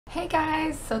Hey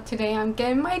guys, so today I'm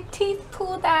getting my teeth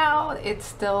pulled out. It's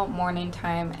still morning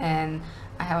time and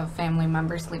I have a family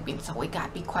member sleeping, so we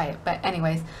gotta be quiet. But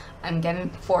anyways, I'm getting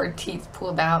 4 teeth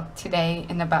pulled out today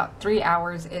in about 3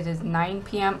 hours. It is 9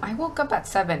 p.m. I woke up at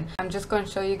 7. I'm just going to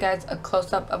show you guys a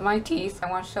close-up of my teeth. I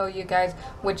want to show you guys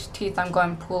which teeth I'm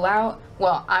going to pull out.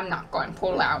 Well, I'm not going to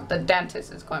pull out. The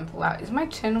dentist is going to pull out. Is my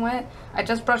chin wet? I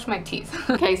just brushed my teeth.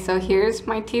 Okay, so here's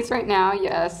my teeth right now.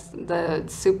 Yes, the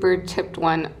super chipped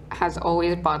one has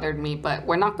always bothered me, but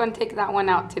we're not going to take that one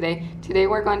out today. Today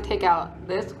we're going to take out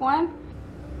this one,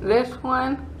 this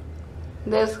one,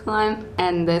 this one,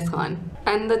 and this one.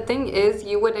 And the thing is,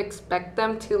 you would expect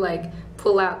them to like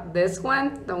pull out this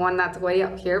one, the one that's way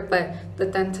up here, but the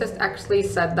dentist actually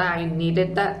said that I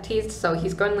needed that teeth, so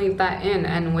he's going to leave that in.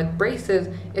 And with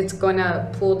braces, it's going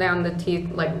to pull down the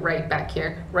teeth like right back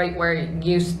here, right where it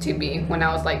used to be when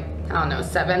I was like, I don't know,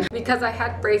 7. Because I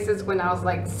had braces when I was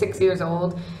like 6 years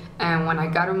old, and when I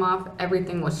got them off,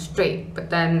 everything was straight.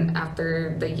 But then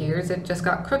after the years, it just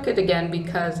got crooked again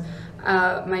because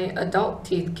my adult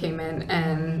teeth came in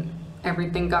and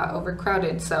everything got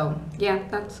overcrowded. So yeah,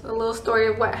 that's a little story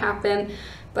of what happened.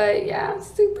 But yeah,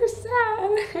 super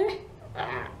sad.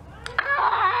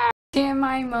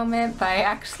 TMI moment, but I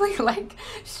actually like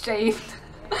shaved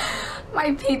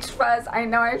my peach fuzz. I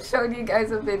know I've showed you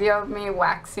guys a video of me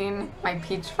waxing my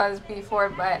peach fuzz before,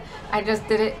 but I just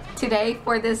did it today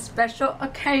for this special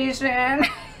occasion.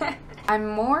 I'm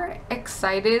more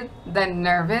excited than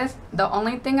nervous. The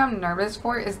only thing I'm nervous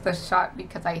for is the shot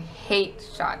because I hate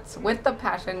shots with a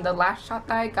passion. The last shot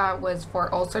that I got was for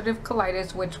ulcerative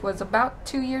colitis, which was about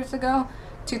 2 years ago,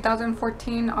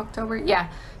 2014 October. Yeah,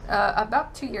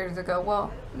 about 2 years ago.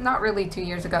 Well, not really 2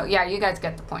 years ago. Yeah, you guys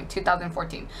get the point.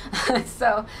 2014.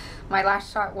 So my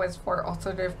last shot was for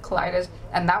ulcerative colitis,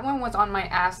 and that one was on my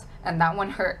ass, and that one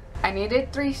hurt. I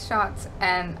needed 3 shots,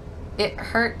 and it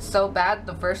hurt so bad,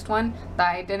 the first one,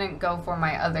 that I didn't go for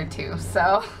my other 2.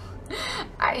 So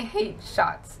I hate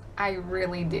shots. I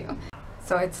really do.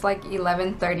 So it's like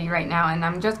 11:30 right now, and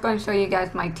I'm just going to show you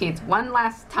guys my teeth one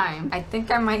last time. I think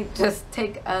I might just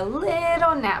take a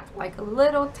little nap, like a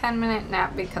little 10-minute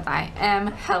nap, because I am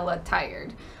hella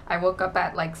tired. I woke up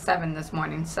at like 7 this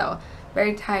morning, so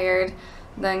very tired.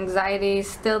 The anxiety is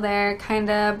still there,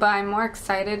 kinda, but I'm more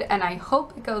excited, and I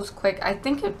hope it goes quick. I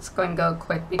think it's going to go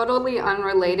quick. Totally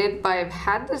unrelated, but I've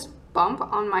had this bump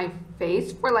on my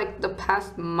face for like the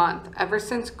past month, ever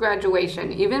since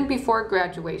graduation, even before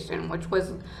graduation, which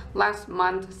was last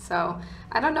month. So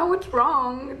I don't know what's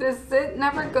wrong. It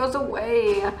never goes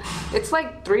away. It's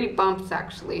like 3 bumps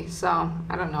actually, so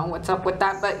I don't know what's up with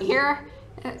that. But here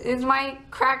is my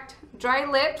cracked dry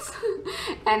lips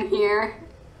and here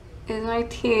is my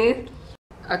teeth.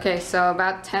 Okay, so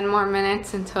about 10 more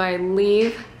minutes until I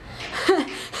leave.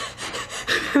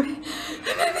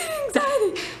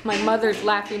 My mother's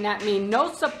laughing at me.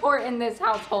 No support in this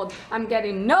household. I'm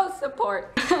getting no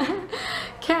support.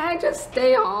 Can't I just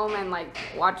stay home and like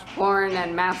watch porn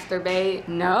and masturbate?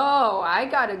 No, I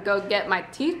gotta go get my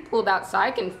teeth pulled out so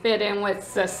I can fit in with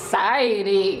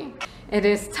society. It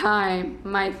is time.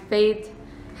 My fate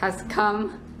has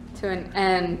come to an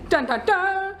end. Dun dun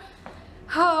dun!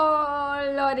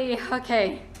 Oh lordy.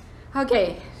 Okay.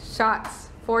 Okay. Shots.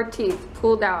 4 teeth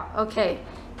pulled out. Okay.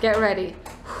 Get ready.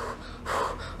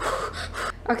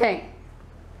 Okay,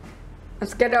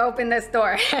 let's get to open this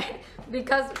door.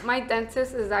 Because my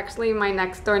dentist is actually my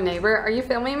next door neighbor. Are you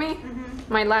filming me?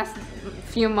 Mm-hmm. My last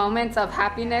few moments of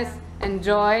happiness and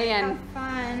joy and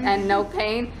fun and no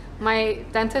pain. My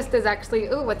dentist is actually,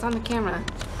 ooh, what's on the camera?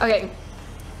 Okay,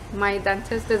 my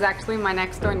dentist is actually my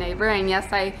next door neighbor, and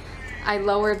yes, I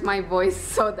lowered my voice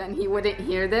so then he wouldn't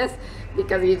hear this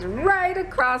because he's right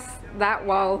across that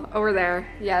wall over there.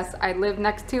 Yes, I live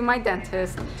next to my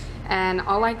dentist, and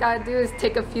all I gotta do is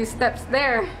take a few steps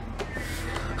there.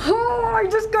 Oh, I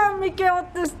just gotta make it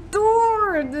out this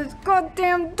door, this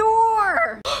goddamn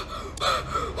door.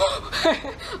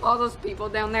 All those people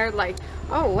down there like,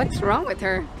 oh, what's wrong with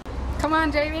her? Come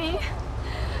on, Jamie.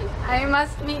 I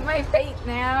must meet my fate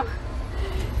now.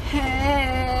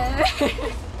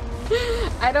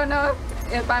 I don't know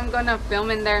if I'm gonna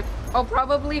film in there. I'll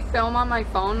probably film on my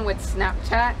phone with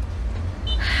Snapchat.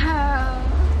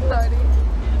 Oh, Lordy.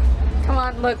 Come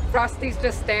on, look, Frosty's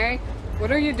just staring.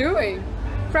 What are you doing?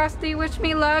 Frosty, wish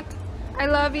me luck. I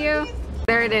love you.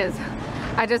 There it is.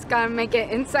 I just gotta make it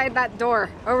inside that door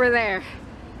over there.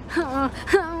 I'm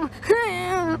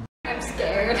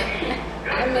scared.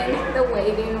 I'm in the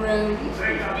waiting room.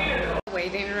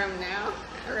 Waiting room now.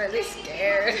 I'm really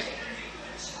scared.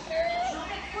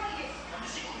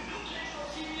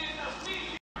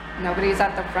 Nobody's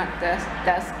at the front desk.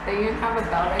 They even have a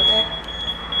bell right there.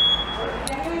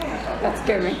 That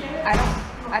scared me.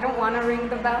 I don't want to ring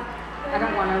the bell. I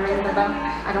don't want to ring the bell.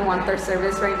 I don't want their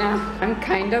service right now. I'm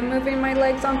kind of moving my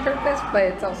legs on purpose, but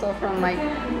it's also from like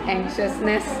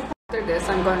anxiousness. After this,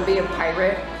 I'm going to be a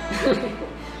pirate.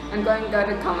 I'm going to go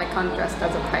to Comic-Con dressed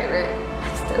as a pirate.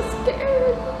 I'm still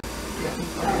scared.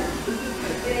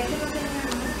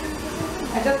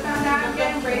 I just found out I'm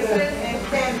getting braces.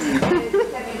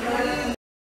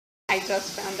 I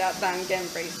just found out that I'm getting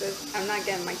braces. I'm not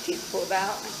getting my teeth pulled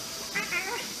out.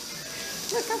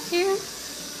 Look up here.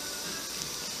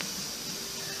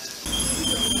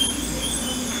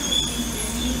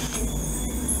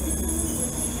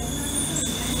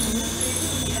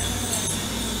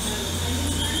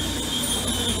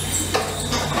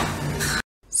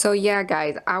 So yeah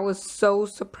guys, I was so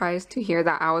surprised to hear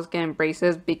that I was getting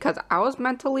braces because I was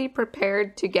mentally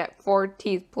prepared to get 4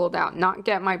 teeth pulled out, not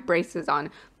get my braces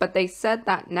on. But they said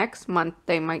that next month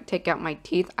they might take out my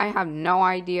teeth. I have no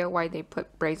idea why they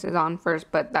put braces on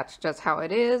first, but that's just how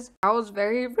it is. I was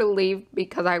very relieved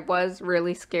because I was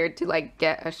really scared to like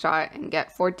get a shot and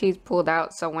get 4 teeth pulled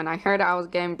out. So when I heard I was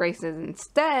getting braces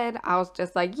instead, I was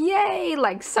just like, yay,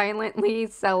 like silently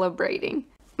celebrating.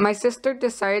 My sister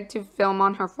decided to film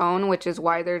on her phone, which is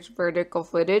why there's vertical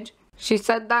footage. She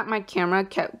said that my camera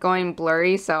kept going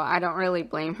blurry, so I don't really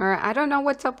blame her. I don't know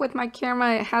what's up with my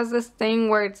camera. It has this thing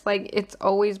where it's like, it's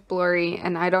always blurry,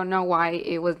 and I don't know why.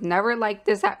 It was never like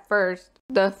this at first.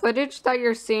 The footage that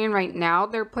you're seeing right now,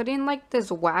 they're putting like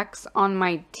this wax on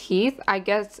my teeth. I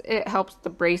guess it helps the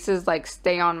braces like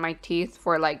stay on my teeth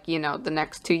for like, you know, the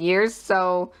next 2 years.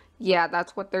 So yeah,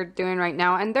 that's what they're doing right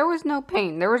now. And there was no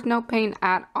pain. There was no pain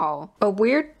at all. A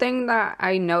weird thing that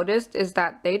I noticed is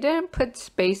that they didn't put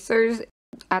spacers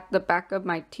at the back of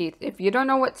my teeth. If you don't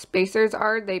know what spacers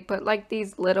are, they put like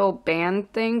these little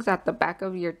band things at the back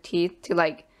of your teeth to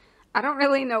like, I don't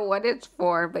really know what it's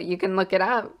for, but you can look it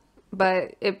up.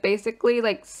 But it basically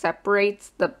like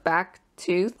separates the back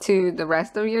tooth to the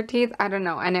rest of your teeth. I don't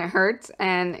know. And it hurts,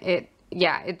 and it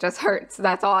just hurts.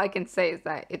 That's all I can say, is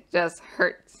that it just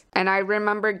hurts. And I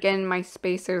remember getting my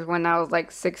spacers when I was like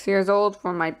 6 years old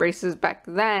for my braces back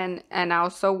then, and I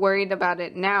was so worried about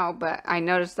it now, but I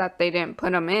noticed that they didn't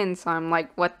put them in, so I'm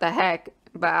like, what the heck?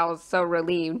 But I was so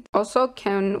relieved. Also,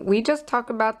 can we just talk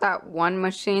about that one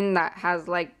machine that has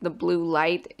like the blue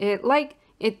light?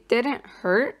 It didn't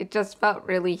hurt, it just felt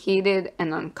really heated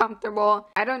and uncomfortable.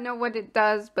 I don't know what it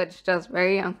does, but it's just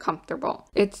very uncomfortable.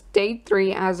 It's day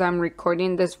 3 as I'm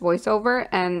recording this voiceover,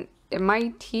 and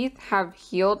my teeth have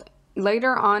healed.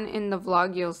 Later on in the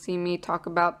vlog, you'll see me talk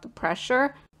about the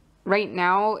pressure. Right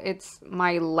now, it's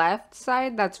my left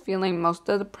side that's feeling most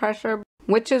of the pressure,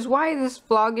 which is why this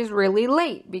vlog is really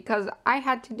late, because I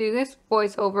had to do this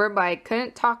voiceover, but I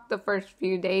couldn't talk the first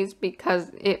few days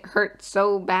because it hurt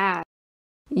so bad.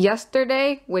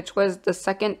 Yesterday, which was the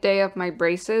second day of my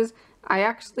braces, I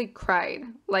actually cried.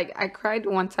 Like, I cried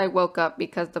once I woke up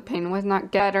because the pain was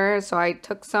not getting better, so I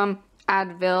took some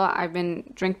Advil. I've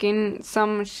been drinking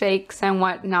some shakes and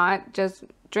whatnot, just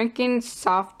drinking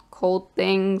soft, cold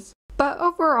things. But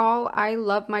overall, I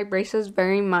love my braces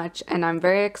very much, and I'm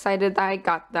very excited that I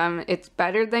got them. It's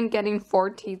better than getting 4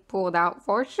 teeth pulled out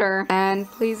for sure. And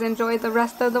please enjoy the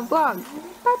rest of the vlog.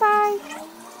 Bye bye!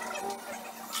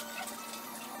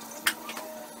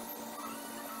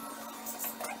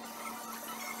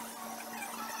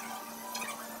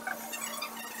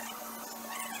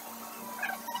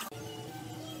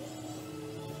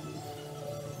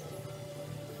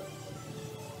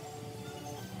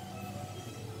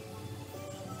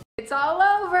 It's all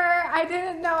over. I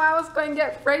didn't know I was going to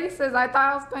get braces. I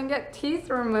thought I was going to get teeth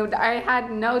removed. I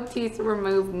had no teeth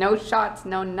removed, no shots,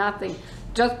 no nothing.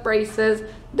 Just braces.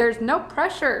 There's no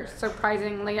pressure,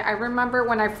 surprisingly. I remember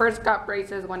when I first got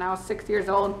braces when I was 6 years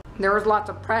old, there was lots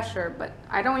of pressure, but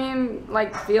I don't even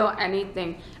like feel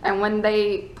anything. And when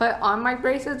they put on my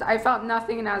braces, I felt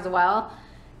nothing as well.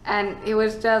 And it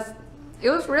was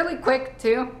really quick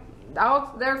too. I was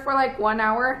there for like 1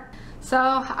 hour. So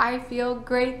I feel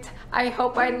great. I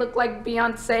hope I look like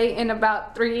Beyonce in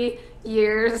about 3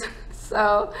 years.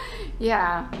 So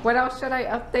yeah, what else should I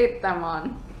update them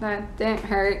on? That didn't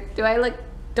hurt. Do I look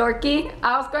dorky?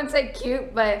 I was going to say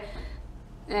cute, but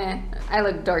I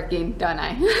look dorky, don't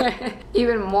I?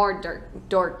 Even more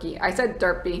dorky. I said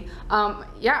derpy.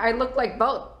 Yeah, I look like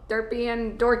both derpy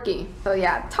and dorky. So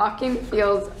yeah, talking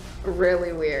feels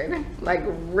really weird, like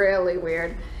really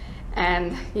weird.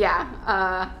 And yeah,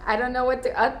 I don't know what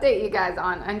to update you guys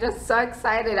on. I'm just so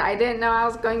excited. I didn't know I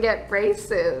was going to get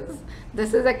braces.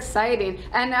 This is exciting.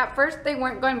 And at first they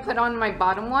weren't going to put on my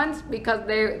bottom ones because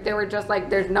they were just like,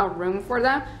 there's no room for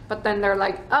them. But then they're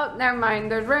like, oh, never mind,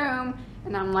 there's room.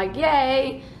 And I'm like,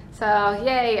 yay. So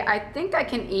yay, I think I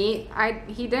can eat.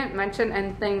 He didn't mention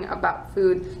anything about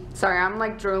food. Sorry, I'm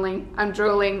like drooling. I'm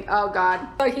drooling, oh God.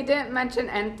 So he didn't mention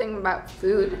anything about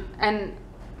food. And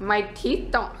my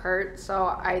teeth don't hurt, so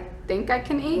I think I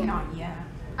can eat. Not yet.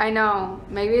 I know,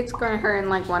 maybe it's going to hurt in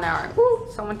like 1 hour. Woo,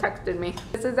 someone texted me.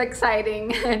 This is exciting.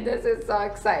 This is so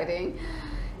exciting.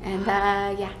 And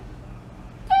yeah.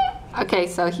 Okay,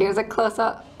 so here's a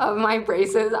close-up of my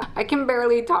braces. I can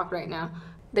barely talk right now.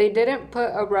 They didn't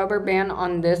put a rubber band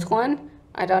on this one.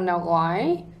 I don't know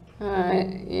why.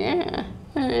 Yeah.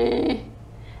 And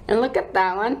look at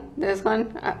that one. This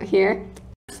one here.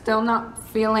 Still not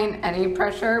feeling any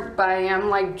pressure, but I am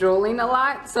like drooling a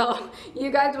lot, so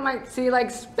you guys might see like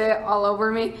spit all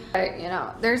over me. But you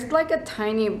know, there's like a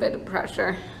tiny bit of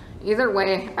pressure. Either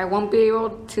way, I won't be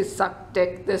able to suck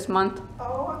dick this month.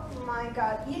 Oh my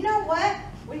God. You know what?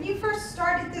 When you first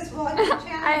started this vlogging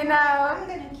channel, I know. I'm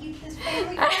gonna keep this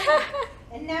family friendly.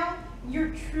 And now your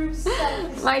true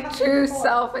self is My coming true forth.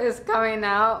 self is coming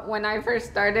out. When I first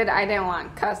started, I didn't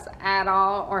want to cuss at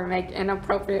all or make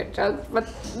inappropriate jokes, but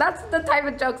that's the type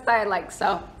of jokes that I like,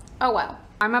 so oh well.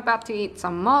 I'm about to eat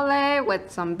some mole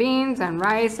with some beans and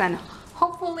rice, and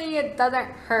hopefully it doesn't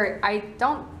hurt. I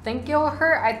don't think it will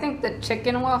hurt. I think the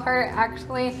chicken will hurt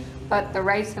actually, but the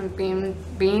rice and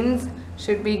beans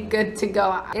should be good to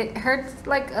go. It hurts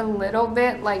like a little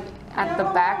bit, like at the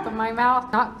back of my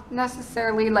mouth, not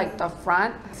necessarily like the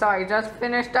front. So I just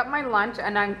finished up my lunch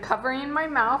and I'm covering my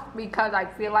mouth because I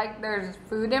feel like there's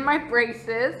food in my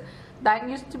braces. That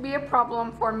used to be a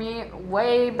problem for me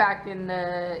way back in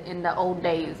the old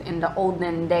days, in the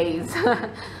olden days.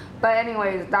 But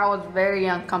anyways, that was very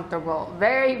uncomfortable.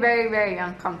 Very, very, very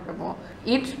uncomfortable.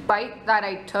 Each bite that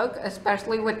I took,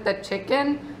 especially with the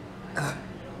chicken,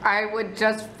 I would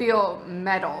just feel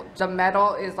metal. The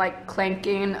metal is like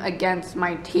clanking against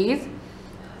my teeth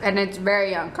and it's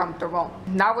very uncomfortable.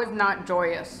 That was not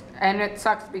joyous, and it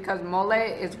sucks because mole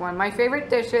is one of my favorite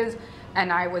dishes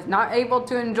and I was not able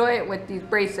to enjoy it with these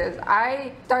braces.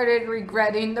 I started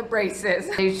regretting the braces.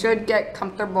 They should get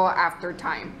comfortable after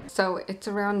time. So it's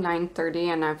around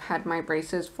 9:30 and I've had my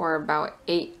braces for about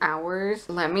 8 hours.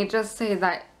 Let me just say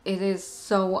that it is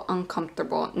so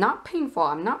uncomfortable. Not painful.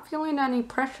 I'm not feeling any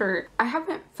pressure. I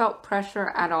haven't felt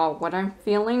pressure at all. What I'm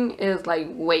feeling is like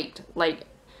weight. Like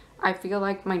I feel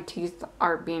like my teeth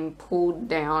are being pulled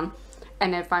down.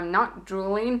 And if I'm not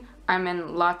drooling, I'm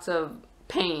in lots of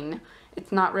pain.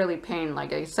 It's not really pain,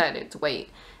 like I said, it's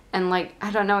weight. And like,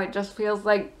 I don't know, it just feels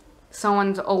like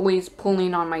someone's always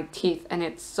pulling on my teeth and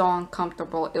it's so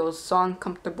uncomfortable. It was so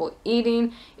uncomfortable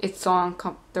eating. It's so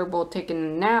uncomfortable taking a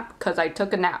nap because I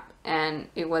took a nap and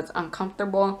it was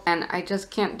uncomfortable and I just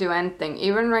can't do anything.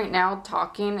 Even right now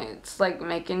talking, it's like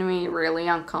making me really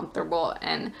uncomfortable,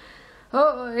 and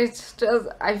oh, it's just,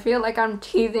 I feel like I'm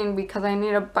teething because I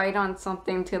need to bite on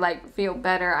something to like feel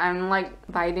better. I'm like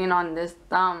biting on this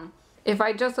thumb. If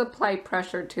I just apply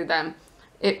pressure to them,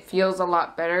 it feels a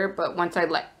lot better, but once I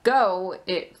let go,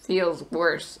 it feels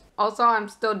worse. Also, I'm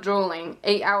still drooling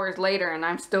 8 hours later and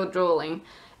I'm still drooling.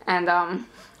 And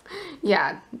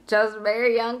yeah, just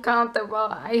very uncomfortable.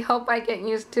 I hope I get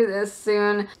used to this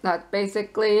soon. That's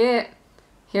basically it.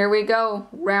 Here we go,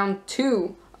 round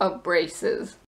 2 of braces.